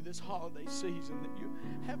over you this holiday season, that you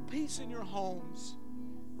have peace in your homes,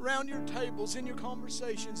 around your tables, in your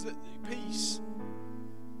conversations, that peace.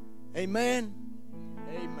 Amen.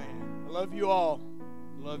 Amen. I love you all.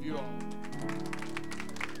 Love you all.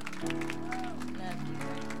 Love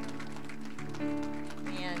you.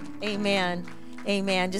 Amen. Amen. Amen.